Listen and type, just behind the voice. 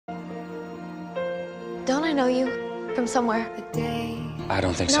Don't I know you from somewhere? I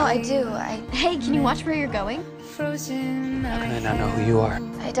don't think so. No, I do. Hey, can you watch where you're going? How can I not know who you are?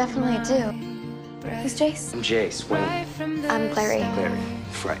 I definitely do. Who's Jace? I'm Jace, whining. I'm Clary. Clary,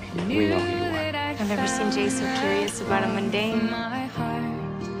 Frey. We know who you are. I've never seen Jace so curious about a mundane.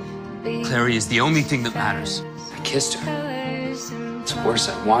 Clary is the only thing that matters. I kissed her. It's worse,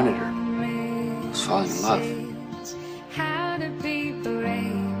 I wanted her. I was falling in love.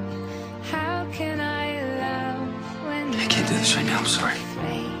 I can't do this right now, I'm sorry.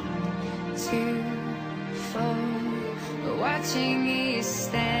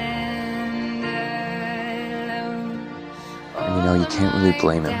 And you know, you can't really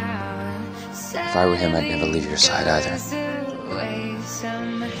blame him. If I were him, I'd never leave your side either.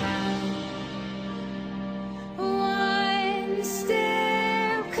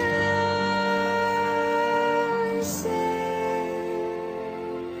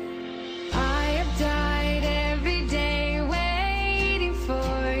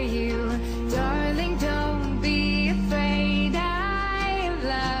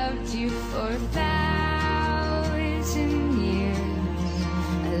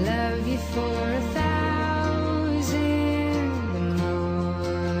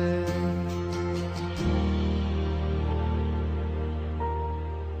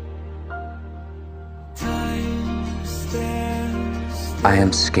 I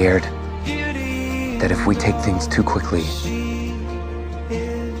am scared that if we take things too quickly,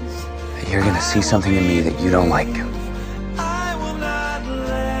 that you're gonna see something in me that you don't like.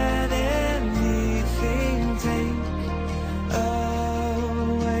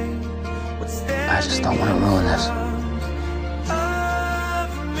 I just don't want to ruin this.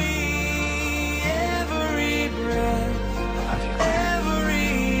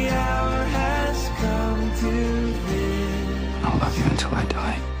 I'll love you until I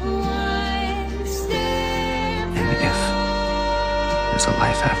die. And if there's a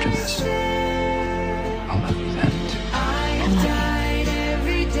life after this, I'll love you then too. I love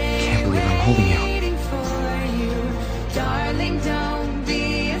you. I can't believe I'm holding you. Darling, don't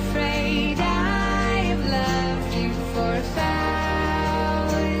be afraid. I have loved you for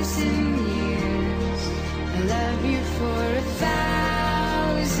 1,000 years. I love you for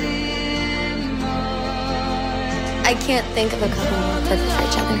 1,000 more. I can't think of a couple more perfect for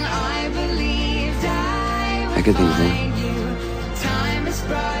each other. I could leave me. Time has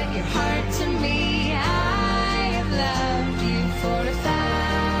brought your heart to me. I have loved you for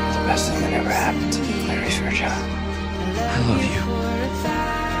 1,000. The best thing that ever happened to me, Clary Jace. I love you.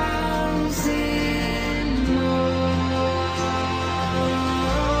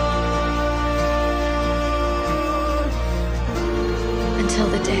 Until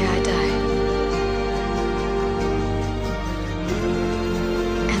the day I die.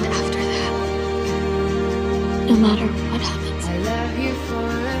 And after that, no matter what happens, I love you for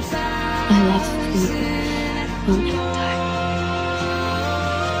my love for you will never die.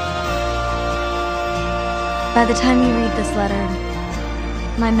 By the time you read this letter,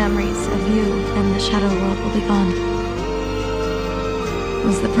 my memories of you and the shadow world will be gone. It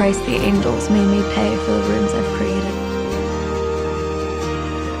was the price the angels made me pay for the rooms I've created.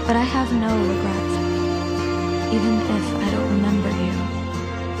 But I have no regrets. Even if I don't remember you,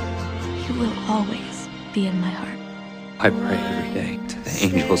 you will always be in my heart. I pray every day to the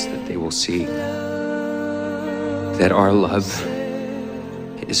angels that they will see that our love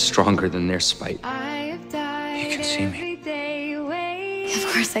is stronger than their spite. You can see me. Of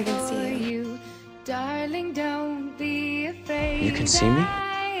course I can see you. Darling, don't be afraid. You can see me?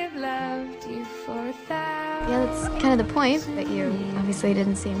 I have loved you for 1,000. Yeah, that's kind of the point, but you obviously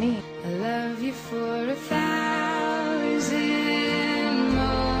didn't see me. I love you for 1,000 more.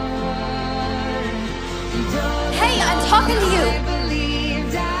 Hey, I'm talking to you! I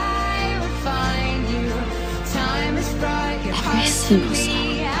believed I would find you. Time has brought your Every heart single to cell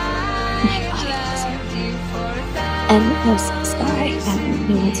me. in my body loves you. Loved you for 1,000. And those cells die, and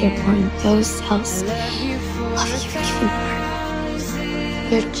new ones are born. Those cells Love you for love you even more.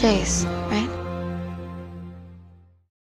 1,000. You're Jace.